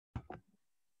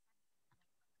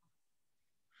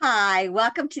Hi,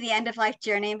 welcome to the End of Life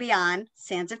Journey and Beyond,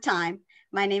 Sands of Time.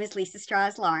 My name is Lisa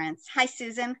Strahs-Lorenc. Hi,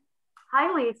 Susan.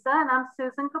 Hi, Lisa, and I'm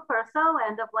Susan Capurso,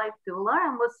 End of Life Doula,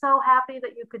 and we're so happy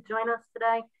that you could join us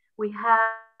today. We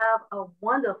have a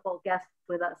wonderful guest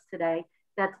with us today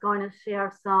that's going to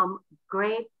share some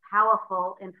great,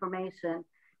 powerful information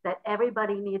that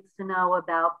everybody needs to know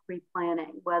about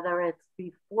pre-planning, whether it's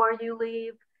before you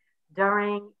leave,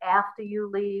 during, after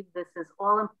you leave. This is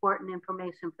all important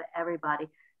information for everybody.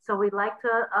 So we'd like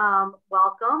to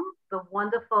welcome the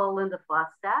wonderful Linda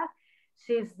Fostek.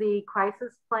 She's the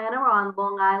crisis planner on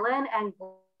Long Island and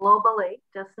globally,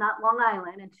 just not Long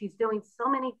Island, and she's doing so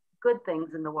many good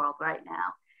things in the world right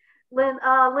now.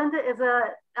 Linda is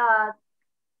a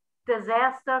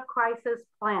disaster crisis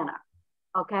planner.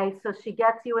 Okay, so she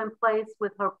gets you in place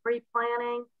with her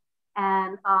pre-planning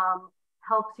and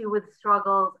helps you with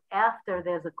struggles after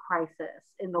there's a crisis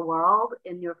in the world,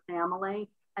 in your family.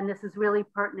 And this is really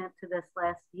pertinent to this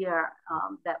last year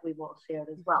that we've all shared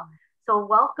as well. So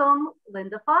welcome,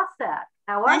 Linda Fostek.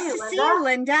 How are you, Linda? Nice to see you,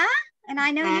 Linda. And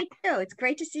I know you too. It's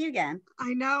great to see you again.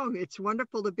 I know. It's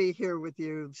wonderful to be here with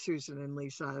you, Susan and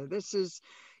Lisa. This is,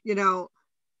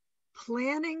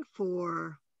 planning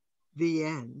for the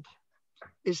end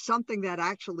is something that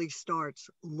actually starts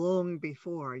long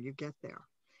before you get there.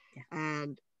 Yeah.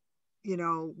 And,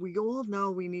 we all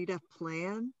know we need a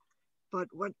plan. But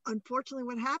unfortunately,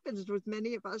 what happens with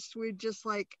many of us, we're just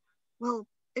like, well,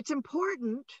 it's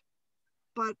important,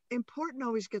 but important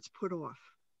always gets put off.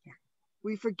 Yeah.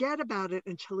 We forget about it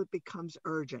until it becomes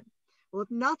urgent. Well, if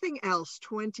nothing else,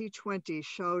 2020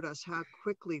 showed us how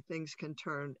quickly things can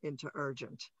turn into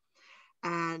urgent.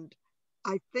 And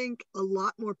I think a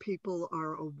lot more people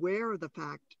are aware of the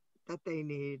fact that they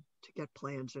need to get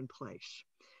plans in place.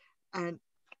 And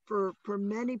for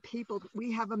many people,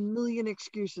 we have a million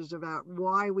excuses about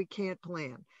why we can't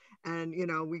plan. And,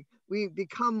 we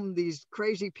become these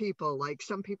crazy people. Like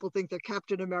some people think they're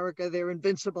Captain America, they're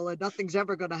invincible and nothing's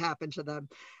ever going to happen to them.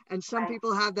 And some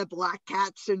people have the black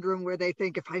cat syndrome where they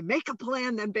think if I make a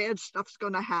plan, then bad stuff's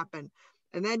going to happen.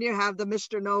 And then you have the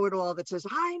Mr. Know-it-all that says,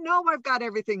 I know I've got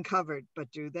everything covered, but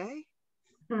do they?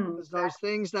 Because those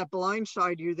things that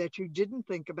blindside you that you didn't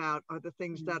think about are the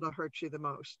things that'll hurt you the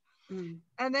most.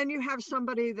 And then you have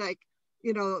somebody like,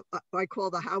 I call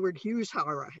the Howard Hughes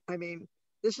horror. I mean,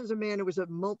 this is a man who was a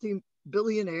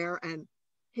multi-billionaire and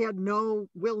he had no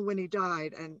will when he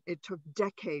died. And it took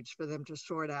decades for them to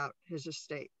sort out his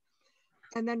estate.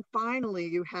 And then finally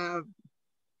you have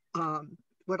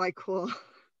what I call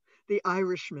the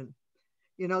Irishman.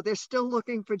 They're still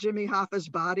looking for Jimmy Hoffa's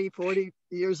body 40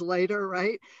 years later,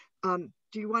 right? Do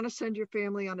you want to send your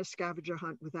family on a scavenger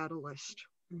hunt without a list?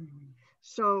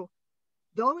 So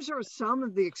those are some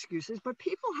of the excuses, but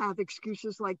people have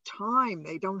excuses like time.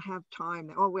 They don't have time.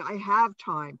 Oh, I have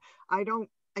time. I don't,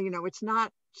 it's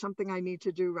not something I need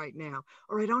to do right now.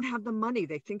 Or I don't have the money.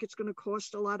 They think it's going to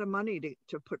cost a lot of money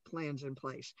to put plans in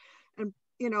place. And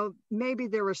maybe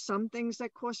there are some things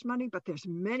that cost money, but there's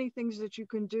many things that you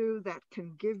can do that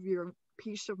can give your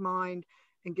peace of mind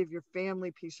and give your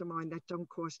family peace of mind that don't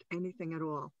cost anything at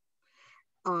all.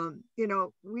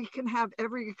 We can have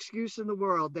every excuse in the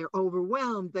world. They're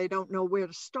overwhelmed. They don't know where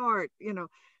to start.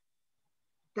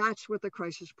 That's what the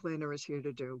crisis planner is here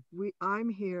to do. I'm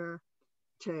here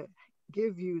to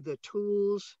give you the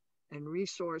tools and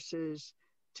resources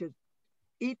to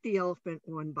eat the elephant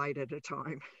one bite at a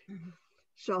time.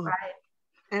 So, right.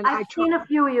 And I've seen a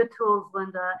few of your tools,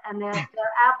 Linda, and they're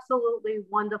absolutely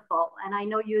wonderful. And I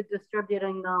know you're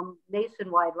distributing them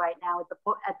nationwide right now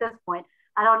at this point.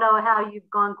 I don't know how you've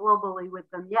gone globally with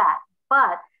them yet,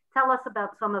 but tell us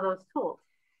about some of those tools.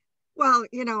 Well,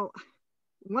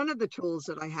 one of the tools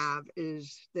that I have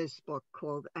is this book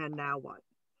called And Now What?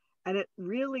 And it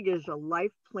really is a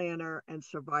life planner and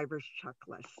survivor's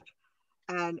checklist.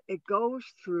 And it goes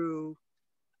through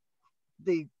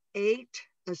the 8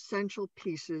 essential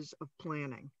pieces of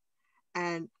planning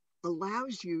and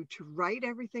allows you to write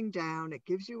everything down. It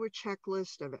gives you a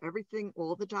checklist of everything,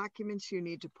 all the documents you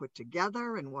need to put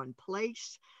together in one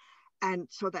place. And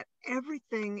so that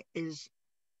everything is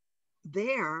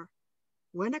there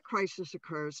when a crisis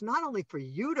occurs, not only for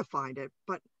you to find it,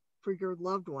 but for your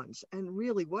loved ones. And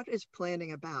really, what is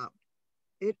planning about?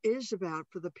 It is about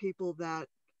for the people that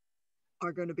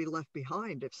are going to be left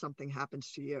behind if something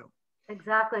happens to you.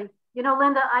 Exactly.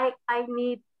 Linda, I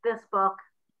need this book,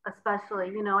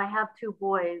 especially, I have 2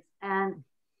 boys and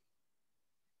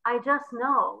I just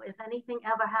know if anything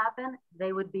ever happened,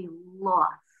 they would be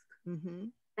lost.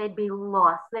 They'd be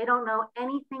lost. They don't know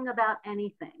anything about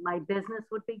anything. My business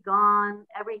would be gone.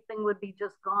 Everything would be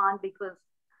just gone because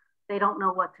they don't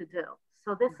know what to do.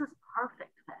 So this is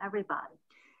perfect for everybody.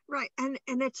 Right. And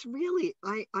it's really,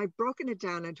 I've broken it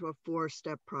down into a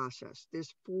 4-step process.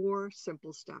 There's 4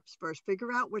 simple steps. First,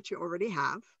 figure out what you already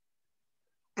have.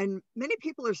 And many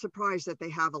people are surprised that they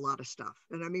have a lot of stuff.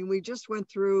 And I mean, we just went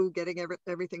through getting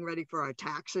everything ready for our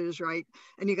taxes, right?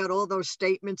 And you got all those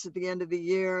statements at the end of the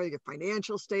year, your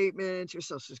financial statements, your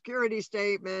social security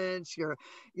statements,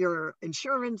 your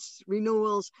insurance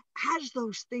renewals. As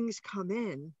those things come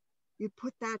in, you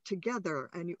put that together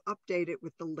and you update it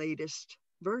with the latest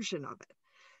version of it.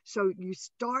 So you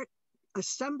start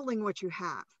assembling what you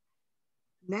have.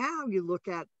 Now you look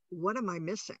at, what am I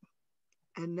missing?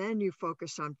 And then you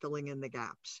focus on filling in the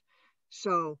gaps.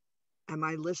 So am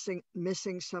I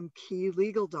missing some key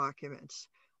legal documents?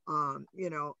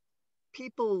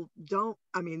 People don't,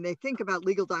 they think about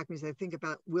legal documents, they think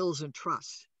about wills and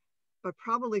trusts, but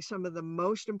probably some of the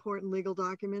most important legal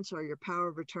documents are your power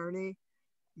of attorney,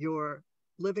 your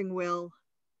living will,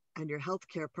 and your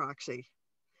healthcare proxy.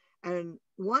 And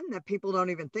one that people don't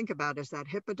even think about is that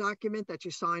HIPAA document that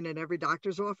you sign in every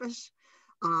doctor's office.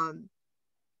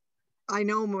 I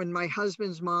know when my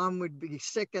husband's mom would be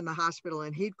sick in the hospital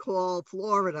and he'd call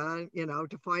Florida,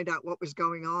 to find out what was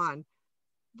going on.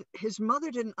 His mother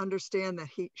didn't understand that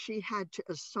she had to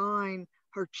assign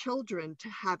her children to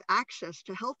have access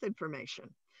to health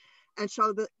information. And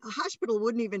so the hospital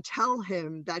wouldn't even tell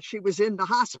him that she was in the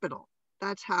hospital.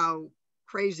 That's how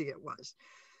crazy it was.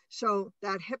 So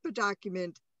that HIPAA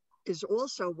document is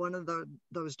also one of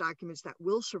those documents that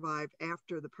will survive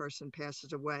after the person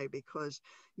passes away, because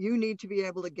you need to be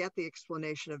able to get the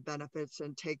explanation of benefits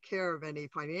and take care of any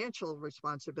financial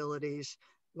responsibilities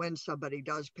when somebody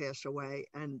does pass away.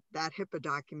 And that HIPAA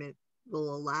document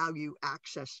will allow you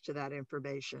access to that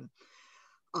information.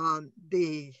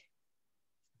 The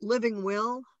living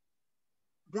will,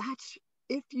 that's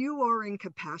if you are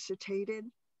incapacitated,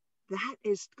 that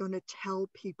is going to tell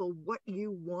people what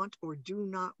you want or do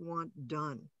not want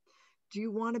done. Do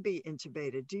you want to be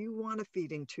intubated? Do you want a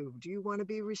feeding tube? Do you want to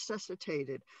be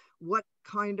resuscitated? What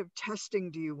kind of testing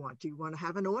do you want? Do you want to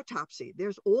have an autopsy?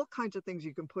 There's all kinds of things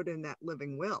you can put in that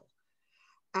living will.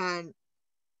 And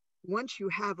once you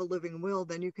have a living will,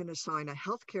 then you can assign a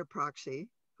healthcare proxy,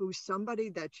 who's somebody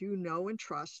that you know and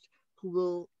trust, who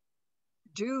will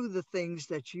do the things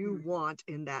that you want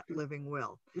in that living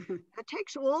will. That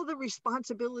takes all the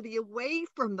responsibility away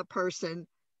from the person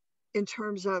in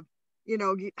terms of,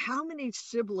 how many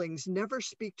siblings never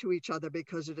speak to each other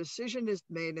because a decision is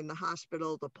made in the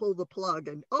hospital to pull the plug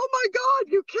and, oh my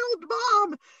God, you killed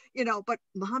mom, but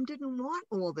mom didn't want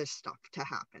all this stuff to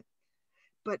happen.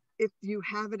 But if you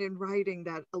have it in writing,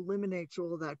 that eliminates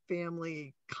all that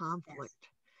family conflict.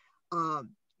 Yes.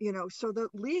 So the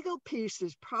legal piece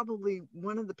is probably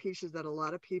one of the pieces that a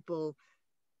lot of people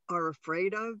are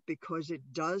afraid of, because it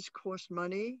does cost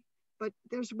money, but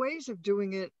there's ways of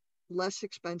doing it less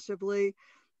expensively.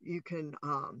 You can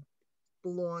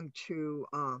belong to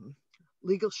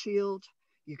Legal Shield.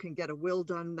 You can get a will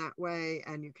done that way,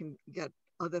 and you can get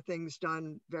other things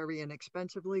done very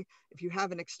inexpensively. If you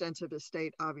have an extensive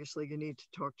estate, obviously you need to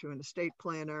talk to an estate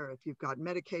planner. If you've got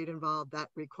Medicaid involved, that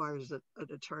requires an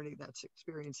attorney that's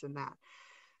experienced in that.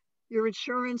 Your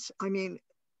insurance,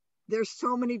 there's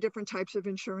so many different types of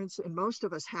insurance, and most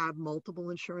of us have multiple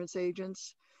insurance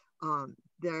agents.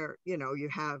 You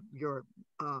have your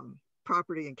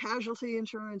property and casualty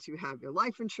insurance, you have your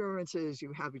life insurances,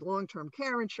 you have your long-term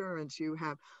care insurance, you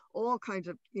have all kinds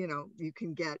of, you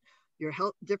can get your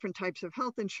different types of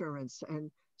health insurance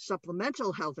and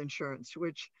supplemental health insurance,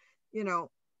 which,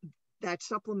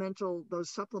 those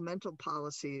supplemental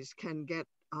policies can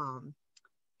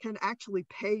actually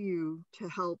pay you to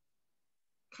help,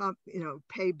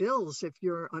 pay bills if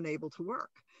you're unable to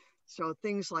work. So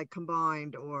things like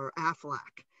Combined or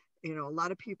AFLAC, a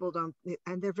lot of people don't,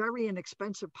 and they're very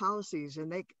inexpensive policies,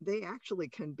 and they actually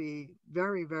can be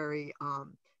very, very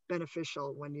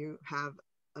beneficial when you have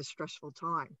a stressful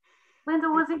time. Linda,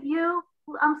 was it you?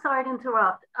 I'm sorry to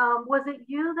interrupt. Was it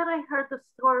you that I heard the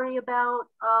story about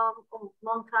a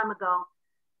long time ago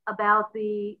about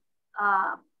the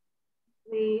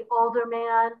older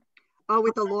man? Oh,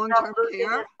 with the long-term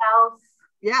care? His house?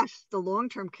 Yes, the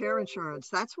long-term care insurance.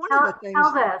 That's one of the things.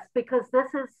 Tell this, because this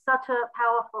is such a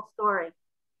powerful story.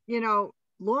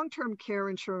 Long-term care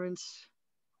insurance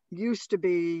used to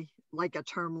be like a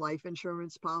term life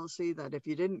insurance policy that if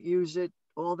you didn't use it,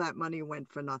 all that money went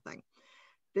for nothing.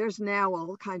 There's now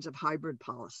all kinds of hybrid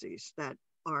policies that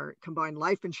are combined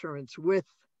life insurance with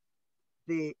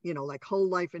the, like whole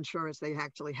life insurance. They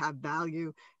actually have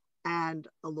value. and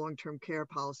a long-term care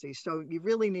policy. So you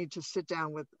really need to sit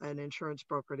down with an insurance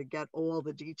broker to get all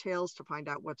the details to find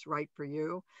out what's right for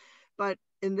you. But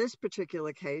in this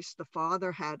particular case, the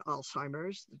father had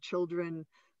Alzheimer's. The children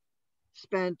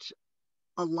spent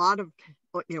a lot of,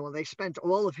 they spent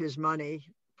all of his money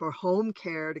for home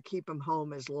care to keep him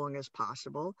home as long as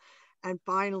possible. And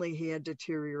finally, he had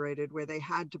deteriorated where they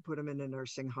had to put him in a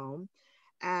nursing home.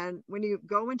 And when you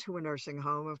go into a nursing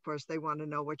home, of course, they want to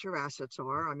know what your assets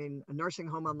are. I mean, a nursing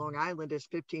home on Long Island is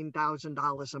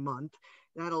 $15,000 a month.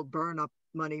 That'll burn up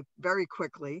money very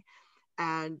quickly.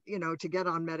 And, to get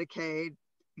on Medicaid,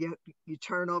 you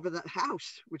turn over the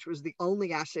house, which was the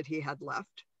only asset he had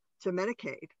left, to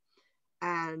Medicaid.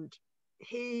 And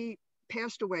he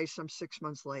passed away some 6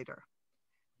 months later.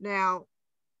 Now,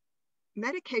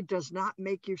 Medicaid does not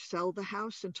make you sell the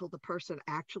house until the person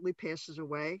actually passes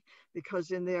away,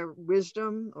 because in their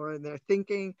wisdom or in their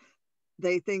thinking,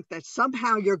 they think that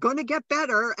somehow you're going to get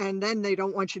better and then they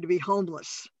don't want you to be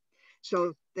homeless.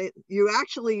 So you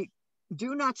actually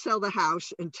do not sell the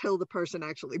house until the person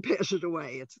actually passes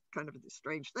away. It's kind of a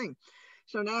strange thing.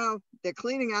 So now they're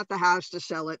cleaning out the house to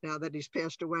sell it now that he's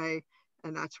passed away.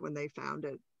 And that's when they found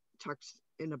it tucked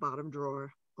in the bottom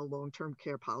drawer, a long-term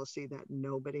care policy that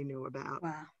nobody knew about.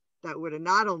 Wow. That would have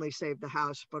not only saved the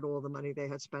house, but all the money they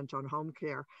had spent on home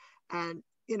care. And,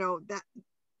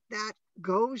 that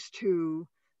goes to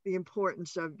the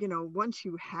importance of, once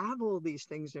you have all these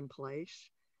things in place,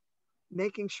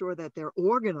 making sure that they're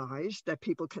organized, that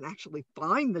people can actually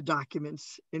find the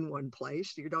documents in one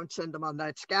place. You don't send them on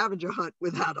that scavenger hunt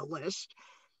without a list.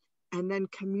 And then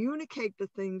communicate the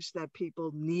things that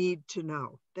people need to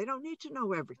know. They don't need to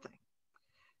know everything.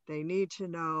 They need to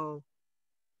know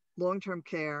long-term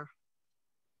care.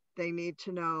 They need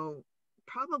to know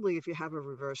probably if you have a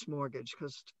reverse mortgage,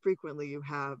 because frequently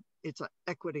it's an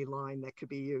equity line that could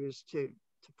be used to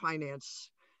finance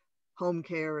home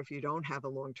care. If you don't have a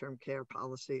long-term care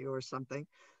policy or something,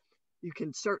 you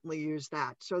can certainly use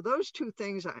that. So those two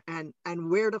things, and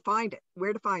where to find it,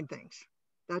 where to find things.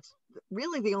 That's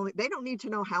really they don't need to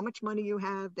know how much money you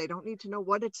have. They don't need to know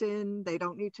what it's in. They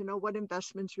don't need to know what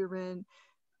investments you're in.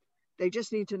 They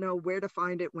just need to know where to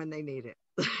find it when they need it.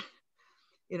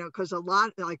 Because a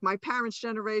lot, like my parents'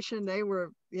 generation, they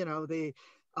were, the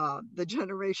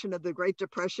generation of the Great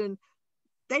Depression.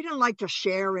 They didn't like to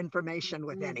share information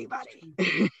with anybody.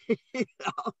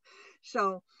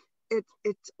 So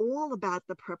it's all about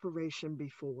the preparation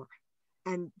before.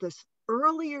 And the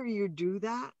earlier you do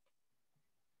that,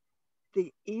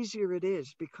 the easier it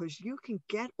is, because you can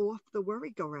get off the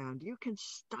worry-go-round. You can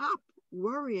stop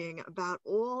worrying about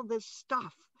all this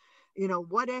stuff.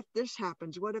 What if this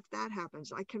happens? What if that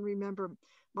happens? I can remember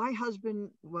my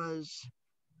husband was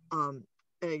a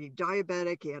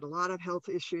diabetic. He had a lot of health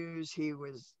issues. He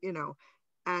was,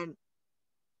 and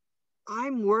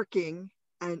I'm working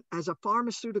as a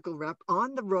pharmaceutical rep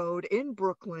on the road in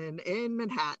Brooklyn, in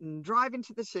Manhattan, driving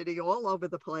to the city, all over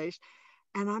the place.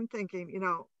 And I'm thinking,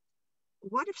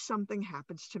 what if something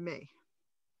happens to me?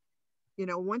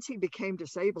 Once he became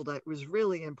disabled, it was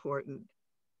really important.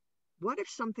 What if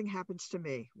something happens to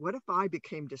me? What if I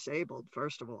became disabled,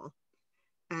 first of all?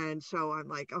 And so I'm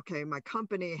like, okay, my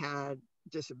company had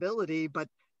disability, but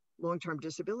long-term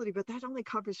disability, but that only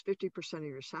covers 50% of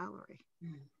your salary.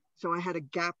 So I had a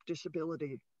gap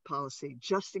disability policy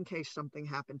just in case something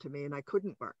happened to me and I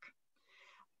couldn't work.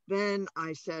 Then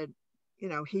I said,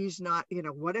 he's not,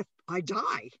 what if I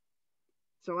die?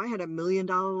 So I had $1 million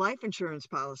life insurance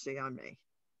policy on me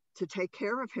to take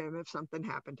care of him if something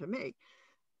happened to me.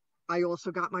 I also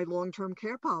got my long-term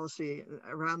care policy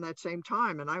around that same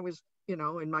time. And I was,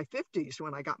 in my 50s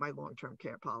when I got my long-term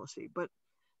care policy. But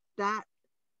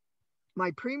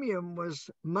my premium was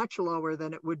much lower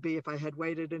than it would be if I had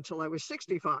waited until I was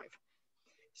 65.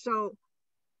 So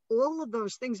all of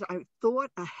those things, I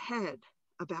thought ahead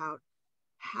about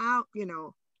how,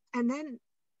 and then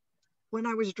when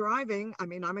I was driving, I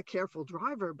mean, I'm a careful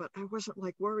driver, but I wasn't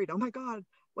like worried, oh my God,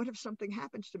 what if something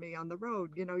happens to me on the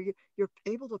road? You're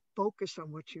able to focus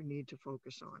on what you need to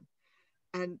focus on.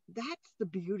 And that's the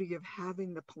beauty of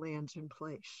having the plans in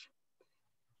place.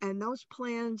 And those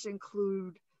plans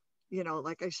include,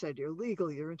 like I said, your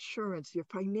legal, your insurance, your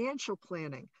financial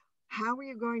planning. How are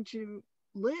you going to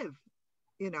live,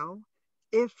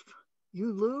 if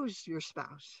you lose your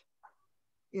spouse?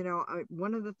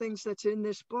 One of the things that's in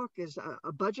this book is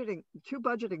two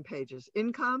budgeting pages,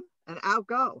 income and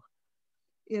outgo.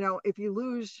 If you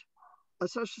lose a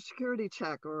Social Security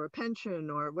check or a pension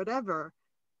or whatever,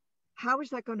 how is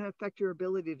that going to affect your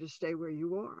ability to stay where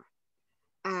you are?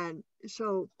 And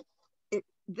so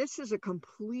this is a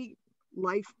complete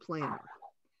life planner.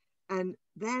 And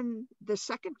then the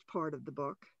second part of the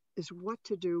book is what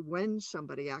to do when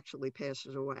somebody actually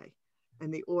passes away,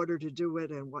 and the order to do it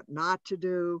and what not to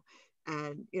do,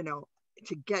 and, you know,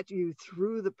 to get you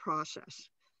through the process.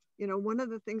 You know, one of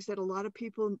the things that a lot of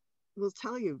people will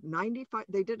tell you,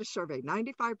 they did a survey,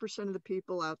 95% of the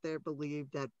people out there believe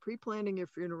that pre-planning your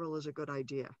funeral is a good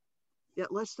idea,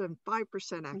 yet less than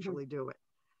 5% actually do it.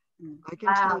 I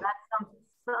can tell you.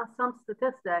 That's some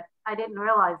statistic. I didn't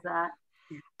realize that.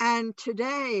 And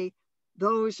today,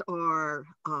 those are,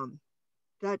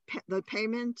 the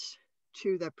payments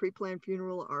to that pre-planned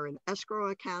funeral are in escrow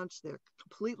accounts. They're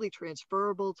completely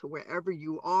transferable to wherever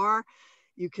you are.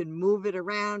 You can move it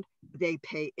around. They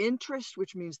pay interest,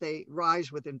 which means they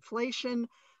rise with inflation.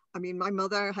 I mean, my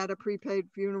mother had a prepaid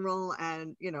funeral,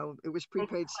 and, you know, it was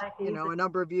prepaid, you know, a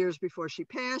number of years before she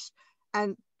passed.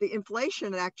 And the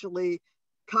inflation actually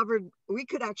covered, we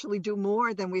could actually do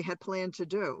more than we had planned to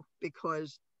do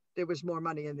because there was more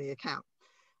money in the account.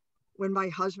 When my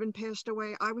husband passed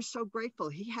away, I was so grateful.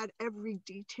 He had every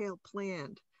detail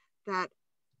planned, that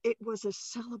it was a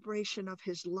celebration of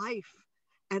his life.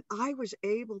 And I was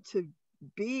able to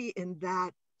be in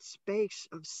that space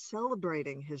of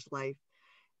celebrating his life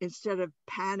instead of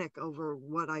panic over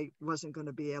what I wasn't going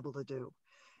to be able to do.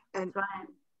 And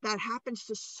that happens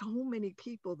to so many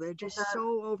people. They're just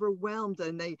so overwhelmed,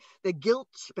 and they guilt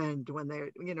spend when they're,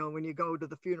 you know, when you go to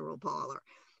the funeral parlor,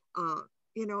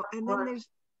 you know, and then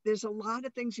there's a lot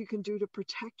of things you can do to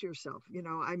protect yourself. You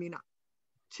know, I mean,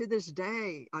 to this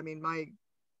day, I mean, my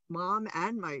mom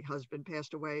and my husband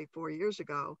passed away 4 years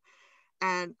ago,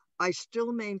 and I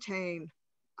still maintain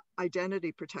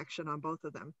identity protection on both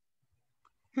of them.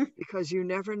 Because you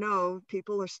never know,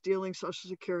 people are stealing social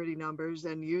security numbers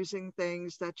and using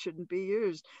things that shouldn't be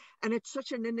used. And it's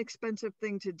such an inexpensive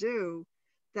thing to do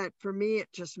that for me, it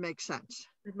just makes sense.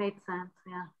 It made sense,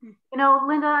 yeah. You know,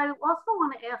 Linda, I also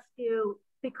want to ask you,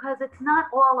 because it's not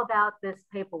all about this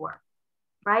paperwork,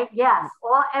 right? Yes,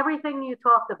 everything you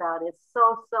talked about is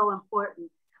so, so important.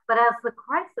 But as the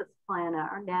crisis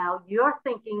planner, now you're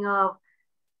thinking of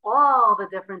all the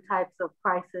different types of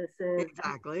crises.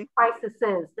 Exactly.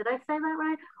 Crises. Did I say that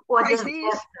right? Or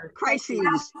crises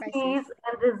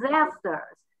and disasters.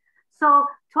 So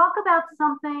talk about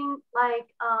something like,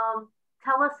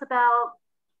 tell us about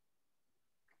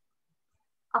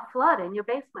a flood in your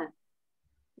basement.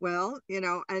 Well, you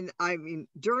know, and I mean,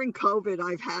 during COVID,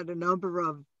 I've had a number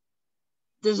of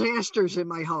disasters in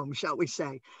my home, shall we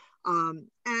say.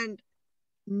 And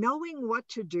knowing what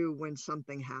to do when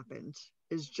something happens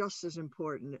is just as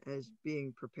important as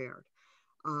being prepared.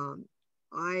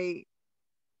 I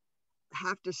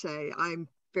have to say, I'm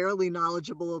fairly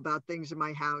knowledgeable about things in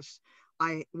my house.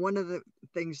 One of the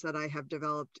things that I have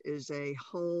developed is a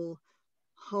whole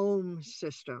home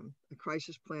system, a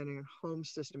crisis planning home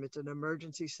system. It's an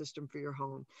emergency system for your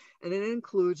home. And it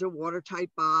includes a watertight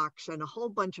box and a whole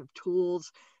bunch of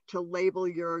tools to label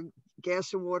your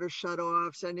gas and water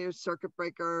shutoffs and your circuit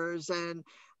breakers, and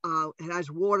it has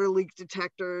water leak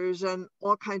detectors and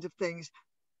all kinds of things.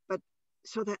 But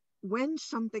so that when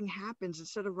something happens,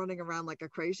 instead of running around like a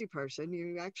crazy person,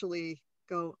 you actually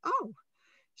go, oh.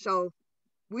 So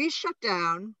we shut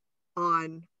down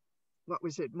on, what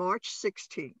was it, March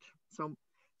 16th. So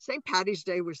St. Patty's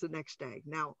Day was the next day.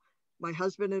 Now, my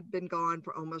husband had been gone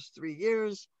for almost 3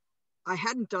 years. I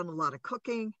hadn't done a lot of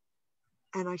cooking.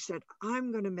 And I said,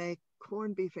 I'm going to make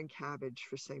corned beef and cabbage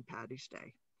for St. Patty's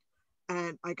Day.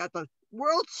 And I got the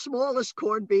world's smallest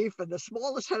corned beef and the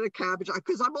smallest head of cabbage,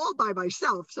 because I'm all by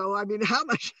myself. So, I mean, how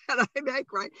much can I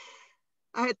make, right?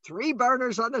 I had 3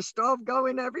 burners on the stove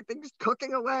going, everything's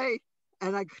cooking away.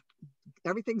 And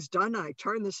everything's done. I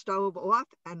turned the stove off,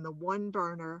 and the one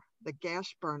burner, the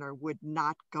gas burner, would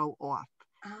not go off.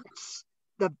 Oh.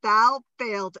 The valve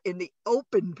failed in the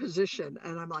open position.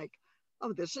 And I'm like,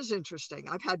 oh, this is interesting.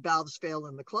 I've had valves fail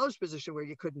in the closed position where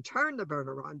you couldn't turn the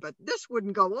burner on, but this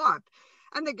wouldn't go off.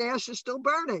 And the gas is still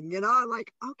burning, you know. I'm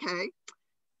like, okay.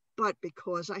 But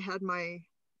because I had my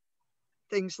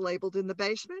things labeled in the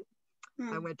basement,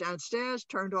 I went downstairs,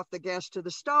 turned off the gas to the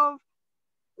stove.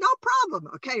 No problem.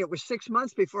 Okay, it was 6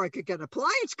 months before I could get an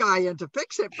appliance guy in to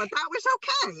fix it, but that was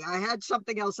okay. I had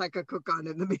something else I could cook on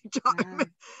in the meantime.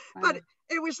 Wow. But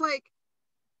it was like,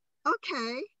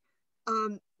 okay.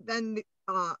 Then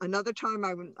another time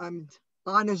I'm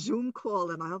on a Zoom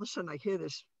call, and all of a sudden I hear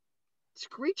this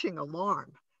screeching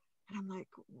alarm. And I'm like,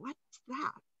 what's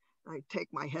that? I take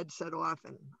my headset off,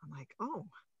 and I'm like, oh,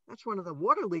 that's one of the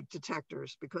water leak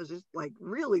detectors, because it's like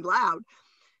really loud.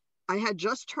 I had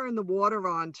just turned the water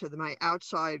on to my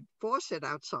outside faucet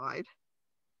outside,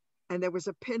 and there was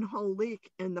a pinhole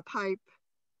leak in the pipe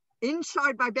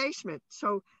inside my basement.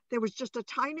 So there was just a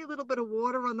tiny little bit of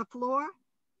water on the floor,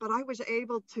 but I was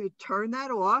able to turn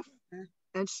that off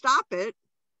and stop it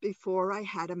before I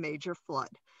had a major flood.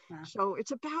 Wow. So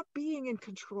it's about being in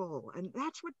control. And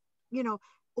that's what,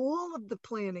 all of the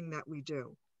planning that we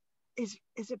do is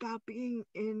about being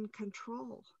in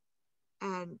control.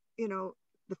 And,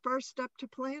 the first step to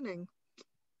planning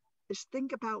is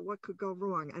think about what could go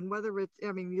wrong. And whether it's,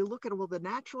 you look at all the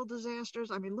natural disasters.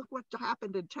 Look what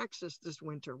happened in Texas this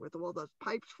winter with all those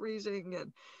pipes freezing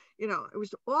and, it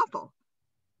was awful.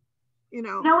 You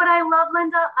know what I love,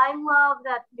 Linda? I love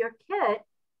that your kit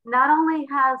not only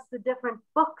has the different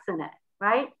books in it,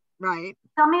 right? Right.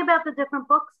 Tell me about the different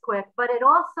books quick, but it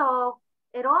also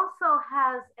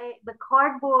has the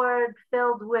cardboard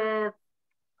filled with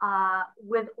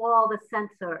all the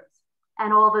sensors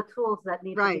and all the tools that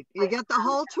need right. to be you get the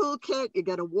whole toolkit. You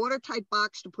get a watertight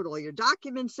box to put all your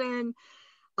documents in.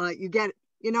 You get,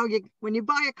 when you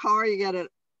buy a car, you get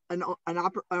an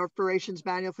operations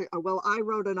manual for, well, I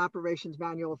wrote an operations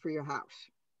manual for your house.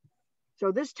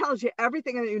 So this tells you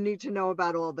everything that you need to know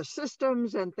about all the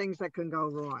systems and things that can go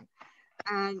wrong.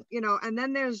 And, and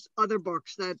then there's other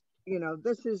books that,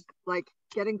 this is like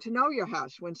getting to know your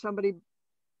house. When somebody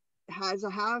has a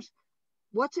house,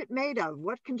 what's it made of?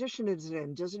 What condition is it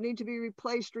in? Does it need to be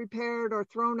replaced, repaired, or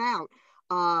thrown out?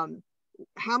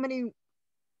 How many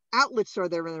outlets are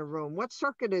there in a room? What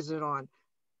circuit is it on?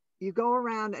 You go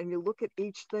around and you look at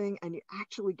each thing and you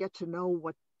actually get to know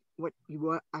what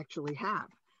you actually have.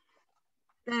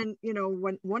 Then,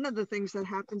 when one of the things that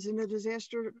happens in a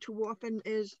disaster too often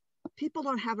is people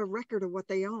don't have a record of what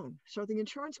they own. So the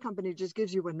insurance company just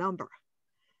gives you a number.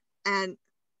 And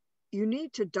you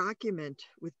need to document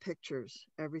with pictures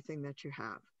everything that you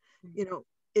have.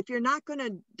 If you're not going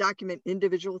to document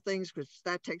individual things, because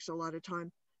that takes a lot of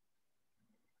time,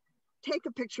 take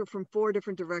a picture from 4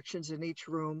 different directions in each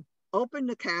room, open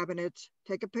the cabinets,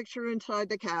 take a picture inside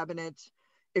the cabinets.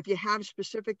 If you have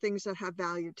specific things that have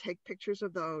value, take pictures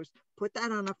of those, put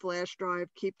that on a flash drive,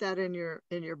 keep that in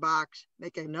your box,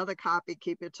 make another copy,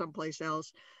 keep it someplace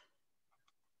else.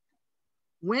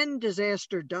 When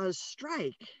disaster does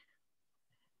strike,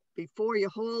 before you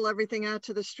haul everything out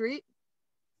to the street,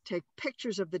 take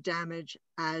pictures of the damage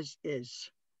as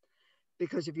is.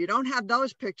 Because if you don't have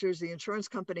those pictures, the insurance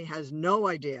company has no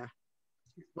idea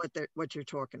what you're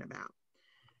talking about.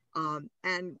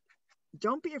 And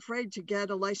don't be afraid to get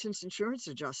a licensed insurance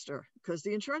adjuster, because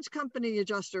the insurance company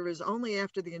adjuster is only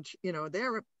after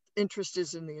their interest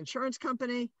is in the insurance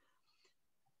company,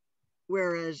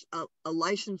 whereas a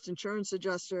licensed insurance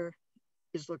adjuster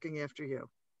is looking after you.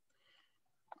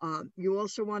 You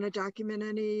also want to document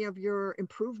any of your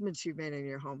improvements you've made in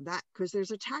your home, because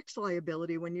there's a tax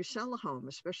liability when you sell a home,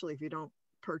 especially if you don't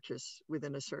purchase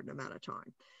within a certain amount of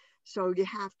time. So you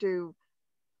have to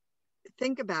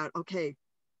think about, okay,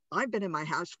 I've been in my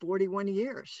house 41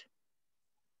 years.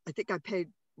 I think I paid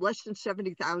less than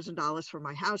 $70,000 for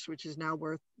my house, which is now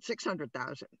worth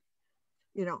 $600,000.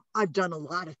 I've done a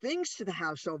lot of things to the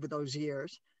house over those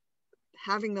years.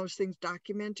 Having those things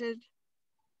documented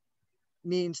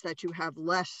means that you have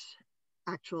less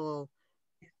actual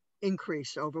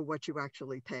increase over what you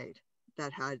actually paid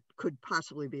that could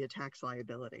possibly be a tax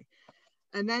liability.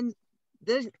 And then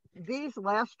these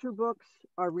last 2 books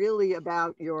are really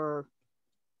about your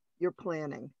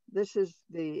planning. This is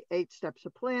the 8 steps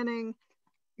of planning,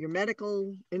 your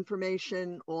medical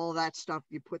information, all that stuff.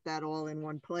 You put that all in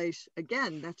one place.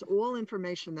 Again, that's all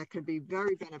information that could be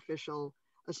very beneficial,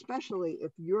 especially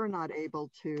if you're not able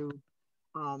to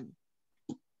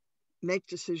make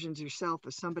decisions yourself,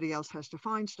 if somebody else has to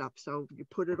find stuff. So you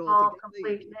put it all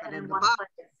together, you keep it in the box,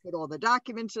 put all the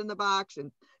documents in the box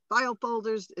and file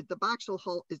folders. The box will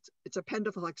hold, it's a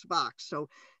Pendaflex box, so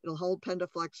it'll hold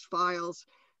Pendaflex files.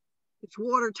 It's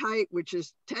watertight, which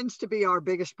tends to be our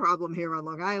biggest problem here on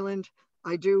Long Island.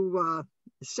 I do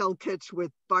sell kits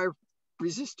with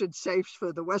fire-resistant safes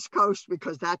for the West Coast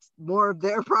because that's more of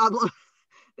their problem.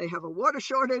 They have a water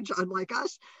shortage, unlike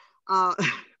us.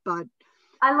 But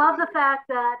I love the fact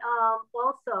that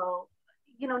also,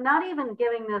 not even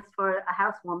giving this for a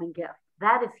housewarming gift.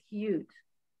 That is huge.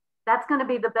 That's going to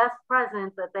be the best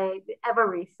present that they ever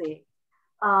receive.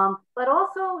 But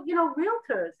also,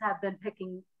 realtors have been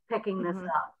picking this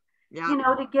up, yeah.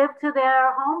 To give to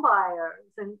their home buyers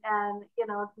and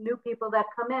new people that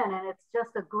come in. And it's just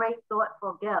a great,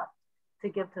 thoughtful gift to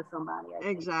give to somebody. I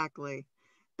think. Exactly.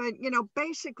 But,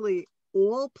 basically,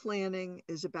 all planning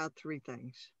is about 3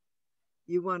 things.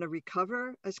 You want to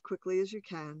recover as quickly as you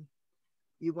can.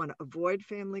 You want to avoid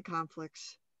family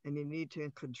conflicts, and you need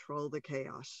to control the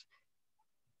chaos.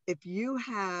 If you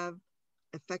have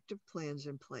effective plans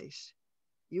in place,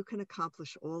 you can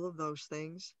accomplish all of those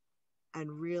things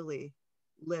and really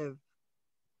live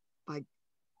by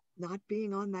not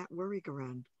being on that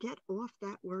worry-go-round. Get off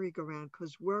that worry-go-round,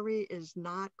 because worry is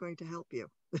not going to help you.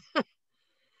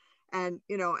 And,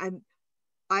 and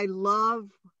I love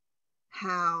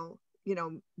how,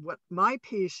 what my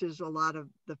piece is a lot of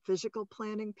the physical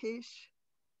planning piece,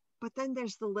 but then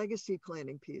there's the legacy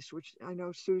planning piece, which I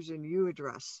know, Susan, you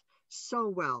address so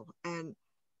well. And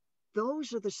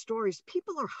those are the stories.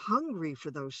 People are hungry for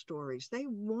those stories. They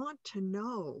want to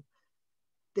know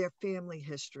their family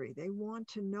history. They want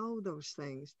to know those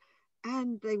things.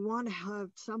 And they want to have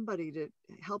somebody to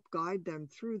help guide them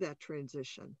through that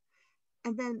transition.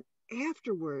 And then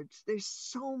afterwards, there's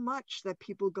so much that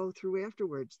people go through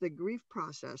afterwards, the grief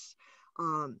process.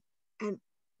 And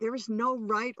there is no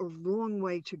right or wrong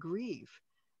way to grieve.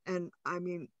 And I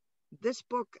mean, this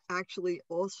book actually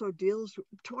also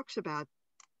talks about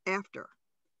after,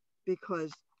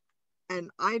 because,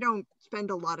 and I don't spend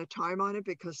a lot of time on it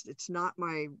because it's not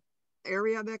my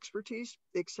area of expertise,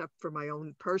 except for my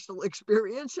own personal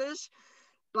experiences.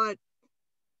 But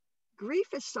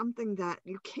grief is something that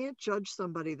you can't judge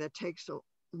somebody that takes a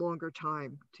longer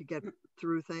time to get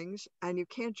through things, and you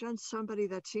can't judge somebody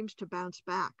that seems to bounce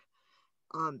back.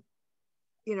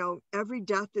 Every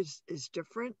death is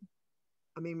different.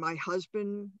 I mean, my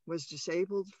husband was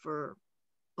disabled for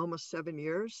almost 7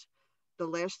 years. The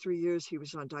last 3 years he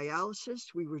was on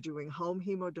dialysis. We were doing home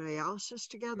hemodialysis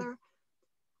together.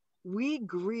 We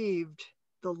grieved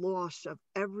the loss of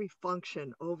every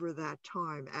function over that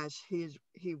time as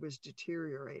he was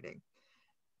deteriorating.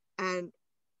 And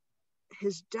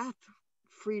his death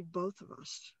freed both of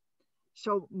us.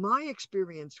 So my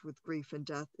experience with grief and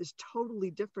death is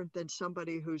totally different than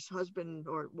somebody whose husband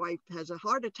or wife has a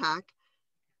heart attack.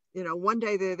 One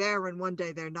day they're there and one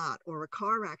day they're not, or a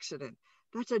car accident.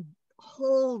 That's a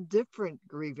whole different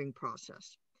grieving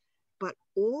process. But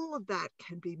all of that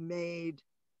can be made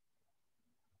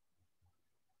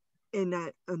in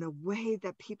a way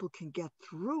that people can get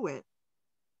through it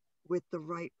with the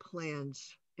right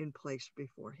plans in place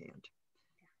beforehand.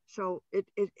 So it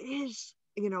is,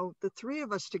 the three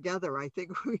of us together, I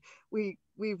think we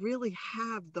really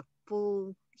have the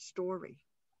full story.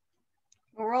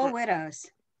 We're all widows.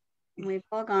 We've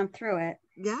all gone through it.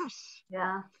 Yes.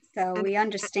 Yeah. So we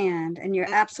understand. And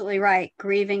you're absolutely right.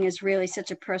 Grieving is really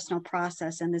such a personal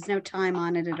process, and there's no time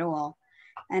on it at all.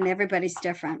 And everybody's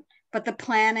different. But the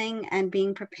planning and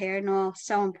being prepared and all,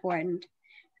 so important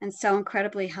and so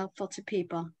incredibly helpful to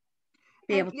people.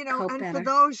 Be able to cope better. For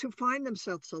those who find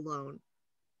themselves alone,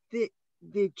 the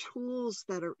tools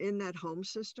that are in that home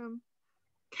system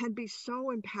can be so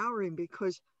empowering,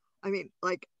 because I mean,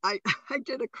 like I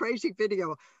did a crazy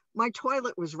video. My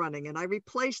toilet was running and I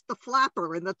replaced the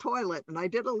flapper in the toilet, and I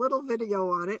did a little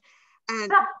video on it,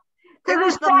 and it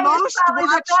was the most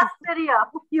watched video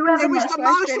you ever made. It was the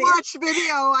most watched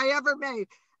video I ever made.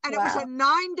 And wow. It was a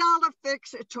 $9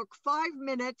 fix. It took 5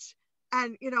 minutes,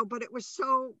 and but it was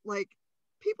so like,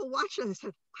 people watching it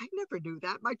said, I never knew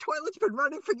that. My toilet's been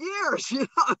running for years.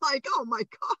 Like, oh my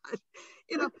God.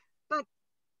 But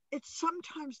it's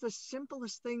sometimes the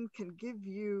simplest thing can give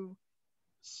you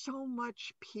so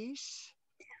much peace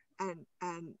and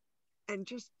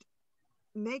just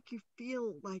make you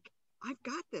feel like, I've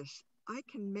got this. I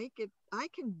can make it. I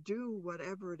can do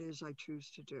whatever it is I choose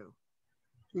to do.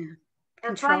 Yeah.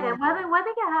 That's right. And whether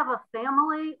you have a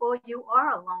family or you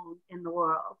are alone in the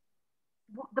world,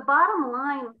 the bottom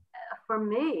line for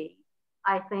me,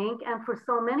 I think, and for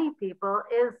so many people,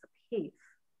 is peace.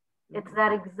 It's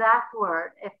that exact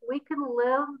word. If we can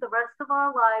live the rest of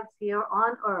our lives here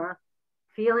on earth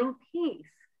feeling peace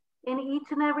in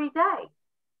each and every day,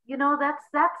 that's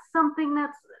something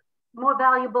that's more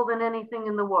valuable than anything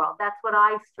in the world. That's what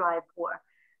I strive for.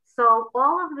 So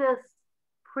all of this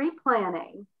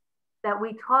pre-planning that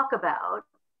we talk about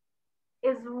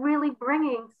is really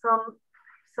bringing some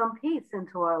peace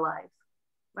into our lives,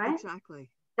 right? Exactly.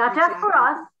 Not just for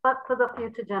us, but for the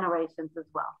future generations as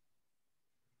well.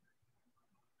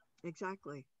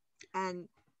 Exactly. And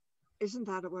isn't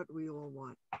that what we all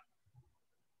want?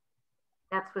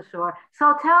 That's for sure.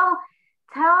 So tell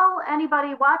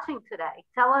anybody watching today,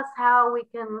 tell us how we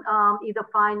can either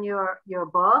find your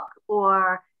book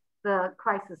or the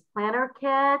Crisis Planner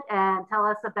Kit, and tell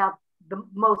us about the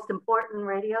most important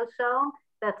radio show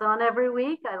that's on every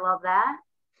week. I love that.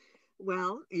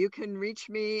 Well, you can reach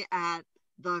me at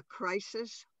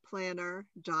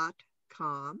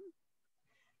thecrisisplanner.com.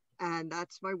 And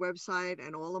that's my website,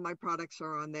 and all of my products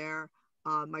are on there.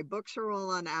 My books are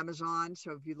all on Amazon.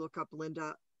 So if you look up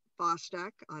Linda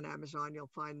Fostek on Amazon, you'll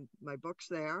find my books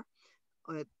there.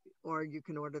 or you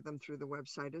can order them through the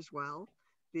website as well.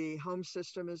 The home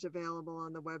system is available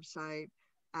on the website.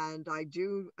 And I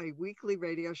do a weekly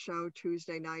radio show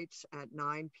Tuesday nights at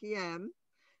 9 p.m.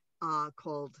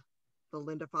 Called The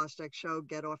Linda Fostek Show,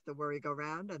 Get Off the Worry Go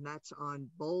Round. And that's on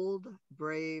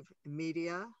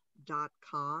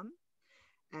boldbravemedia.com.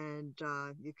 And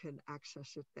you can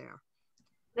access it there.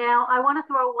 Now, I want to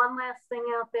throw one last thing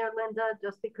out there, Linda,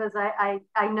 just because I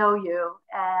know you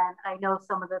and I know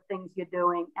some of the things you're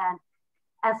doing. And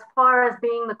as far as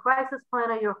being the crisis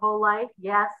planner your whole life,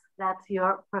 yes, that's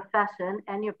your profession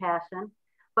and your passion,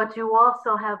 but you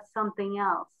also have something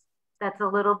else that's a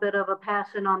little bit of a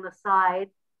passion on the side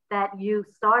that you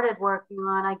started working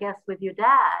on, I guess, with your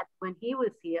dad when he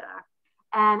was here.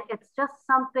 And it's just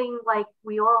something like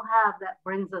we all have that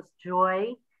brings us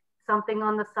joy, something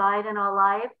on the side in our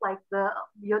life, like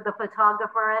you're the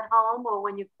photographer at home, or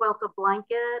when you quilt a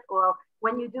blanket, or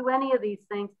when you do any of these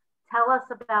things. Tell us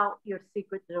about your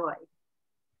secret joy.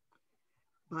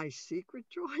 My secret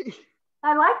joy?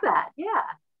 I like that,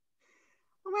 yeah.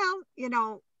 Well,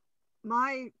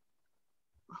 my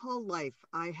whole life,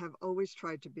 I have always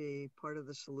tried to be part of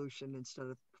the solution instead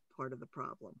of part of the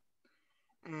problem.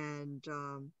 And,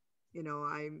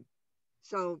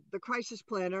 so the crisis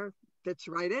planner fits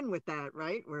right in with that,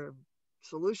 right? We're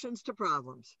solutions to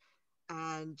problems.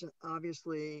 And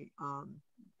obviously,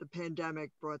 the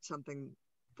pandemic brought something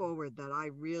forward that I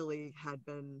really had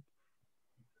been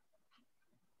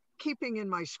keeping in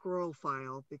my squirrel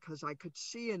file because I could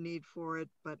see a need for it,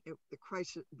 but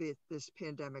this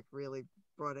pandemic really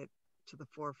brought it to the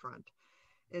forefront,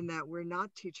 in that we're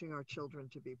not teaching our children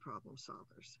to be problem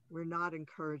solvers. We're not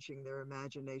encouraging their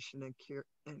imagination and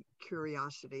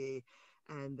curiosity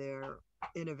and their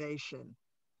innovation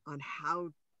on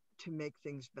how to make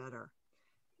things better.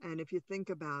 And if you think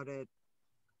about it,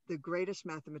 the greatest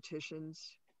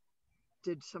mathematicians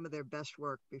did some of their best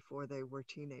work before they were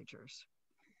teenagers.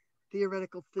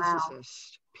 Theoretical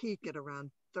physicists peak at around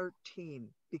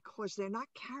 13 because they're not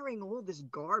carrying all this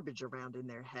garbage around in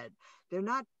their head.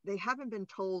 They haven't been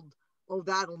told, oh,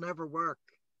 that'll never work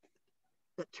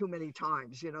too many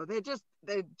times. They're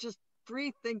just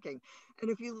free thinking.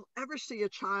 And if you ever see a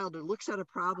child who looks at a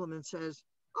problem and says,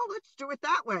 oh, let's do it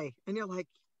that way. And you're like,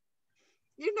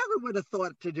 you never would have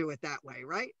thought to do it that way,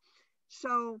 right?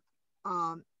 So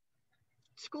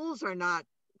schools are not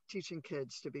teaching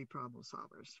kids to be problem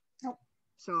solvers. Nope.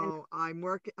 So I'm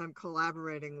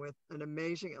collaborating with an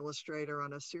amazing illustrator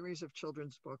on a series of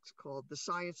children's books called The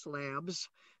Science Labs,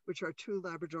 which are 2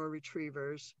 Labrador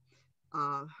retrievers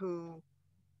who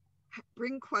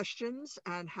bring questions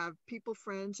and have people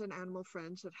friends and animal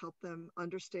friends that help them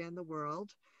understand the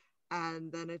world.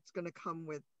 And then it's going to come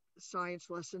with science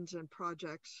lessons and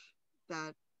projects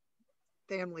that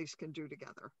families can do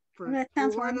together for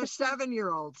 4 to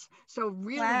 7-year-olds. So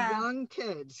really young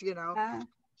kids,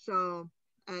 So,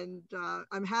 and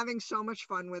I'm having so much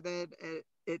fun with it.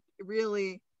 It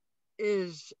really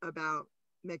is about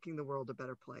making the world a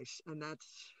better place. And that's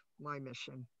my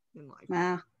mission in life.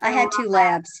 Wow. I had 2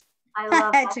 labs. I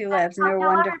love I had 2 labs and they're tell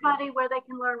wonderful. Everybody where they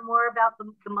can learn more about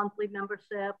the monthly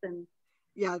membership. And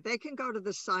yeah, they can go to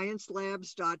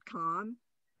thesciencelabs.com,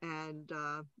 and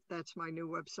that's my new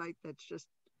website.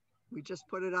 We just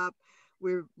put it up.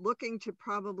 We're looking to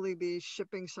probably be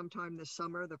shipping sometime this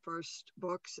summer, the first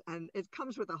books, and it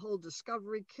comes with a whole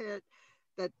discovery kit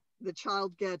that the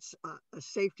child gets a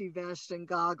safety vest and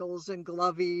goggles and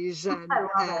glovies and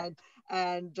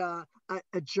a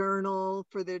journal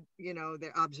for their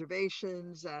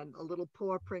observations, and a little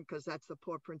paw print, because that's the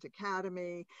Paw Print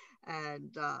Academy,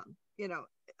 and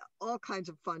all kinds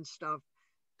of fun stuff.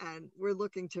 And we're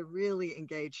looking to really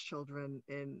engage children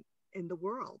in the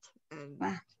world and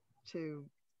to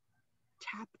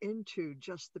tap into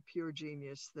just the pure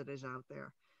genius that is out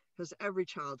there, because every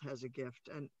child has a gift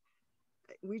and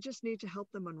we just need to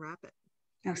help them unwrap it.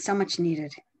 Oh, so much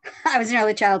needed. I was an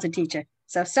early childhood teacher,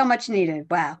 so much needed.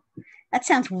 Wow. That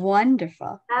sounds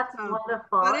wonderful. That's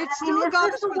wonderful. But it still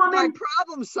goes with my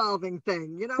problem solving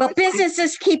thing. Well,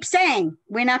 businesses keep saying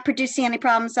we're not producing any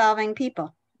problem solving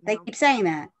people. They keep saying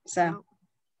that. So,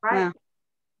 wow.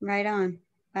 Right on.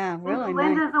 Wow, really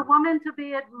nice. Linda's a woman to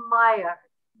be admired.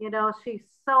 She's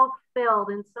so filled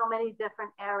in so many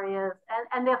different areas,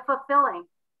 and they're fulfilling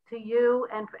to you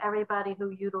and for everybody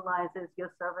who utilizes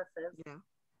your services. Yeah.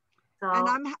 So,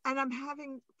 and I'm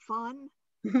having fun.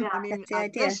 Yeah, I mean,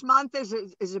 this month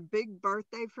is a big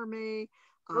birthday for me.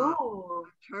 I'm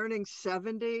turning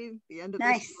 70 the end of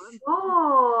this month.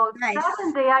 Oh, nice.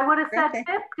 70. I would have said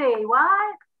 50.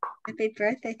 What? Happy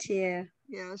birthday to you.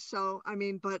 Yeah. So, I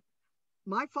mean, but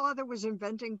my father was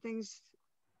inventing things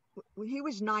when he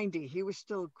was 90, he was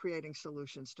still creating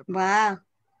solutions to Wow.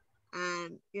 problems.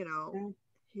 And, you know,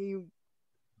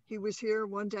 he was here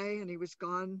one day and he was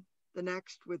gone the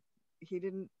next. He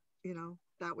didn't, you know,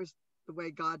 that was the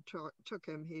way God took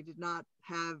him. He did not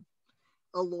have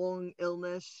a long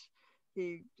illness.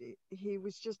 He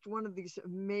was just one of these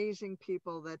amazing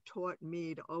people that taught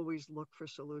me to always look for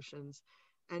solutions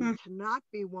and to not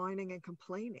be whining and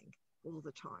complaining all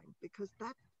the time, because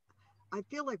I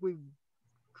feel like we've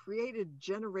created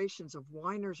generations of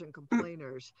whiners and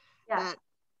complainers that,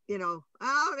 you know,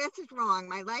 oh, this is wrong.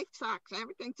 My life sucks.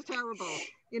 Everything's terrible.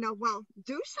 You know, well,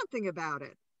 do something about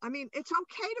it. I mean, it's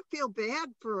okay to feel bad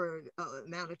for an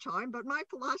amount of time, but my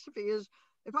philosophy is,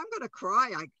 if I'm going to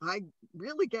cry, I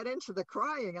really get into the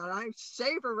crying and I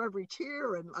savor every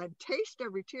tear and I taste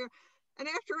every tear. And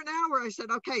after an hour, I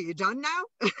said, okay, you done now?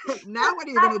 Now what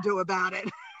are you going to do about it?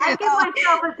 I give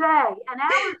myself a day. An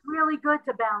hour is really good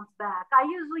to bounce back. I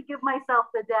usually give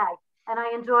myself the day. And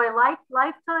I enjoy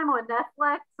Lifetime or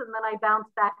Netflix, and then I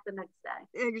bounce back the next day.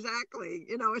 Exactly.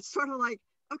 You know, it's sort of like,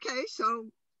 okay,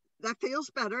 so that feels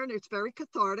better and it's very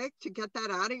cathartic to get that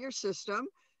out of your system.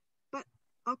 But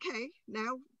okay,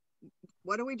 now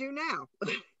what do we do now?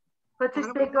 Put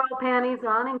your big girl panties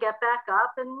on and get back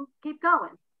up and keep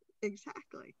going.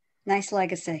 Exactly. Nice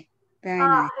legacy. Very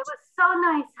nice. It was so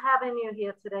nice having you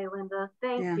here today, Linda.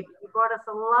 Thank you. You brought us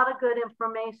a lot of good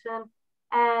information.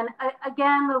 And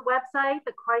again, the website,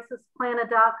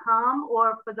 thecrisisplanner.com,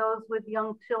 or for those with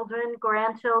young children,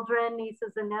 grandchildren,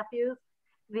 nieces and nephews,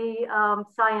 the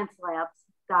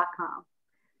sciencelabs.com.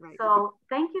 Right. So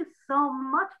thank you so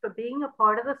much for being a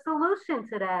part of the solution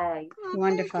today.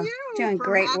 Wonderful. Thank you doing for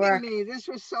great work. Me. This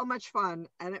was so much fun.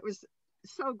 And it was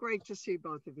so great to see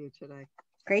both of you today.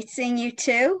 Great seeing you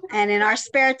too. And in our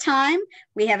spare time,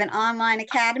 we have an online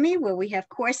academy where we have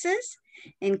courses,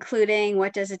 including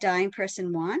What Does a Dying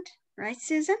Person Want? Right,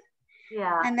 Susan?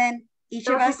 Yeah. And then each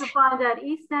of us. You can find at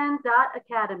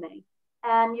eastend.academy.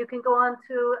 And you can go on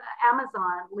to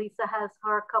Amazon. Lisa has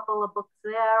her couple of books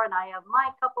there, and I have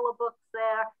my couple of books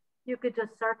there. You could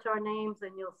just search our names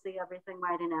and you'll see everything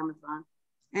right in Amazon.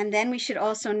 And then we should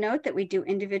also note that we do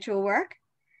individual work.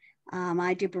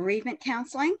 I do bereavement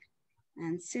counseling.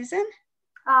 And Susan?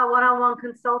 One-on-one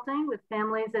consulting with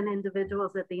families and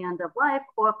individuals at the end of life,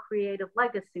 or creative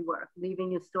legacy work,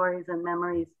 leaving you stories and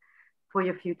memories for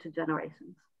your future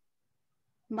generations.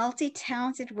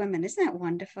 Multi-talented women. Isn't that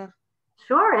wonderful?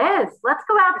 Sure is. Let's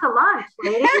go out to lunch,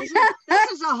 ladies.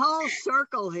 This is a whole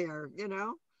circle here, you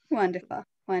know? Wonderful.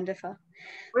 Wonderful.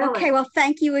 Really? Okay, well,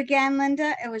 thank you again,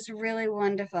 Linda. It was really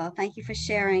wonderful. Thank you for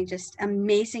sharing just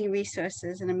amazing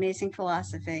resources and amazing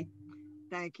philosophy.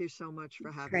 Thank you so much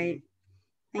for having me. Great.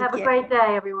 Have a great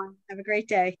day, everyone. Have a great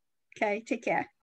day. Okay, take care.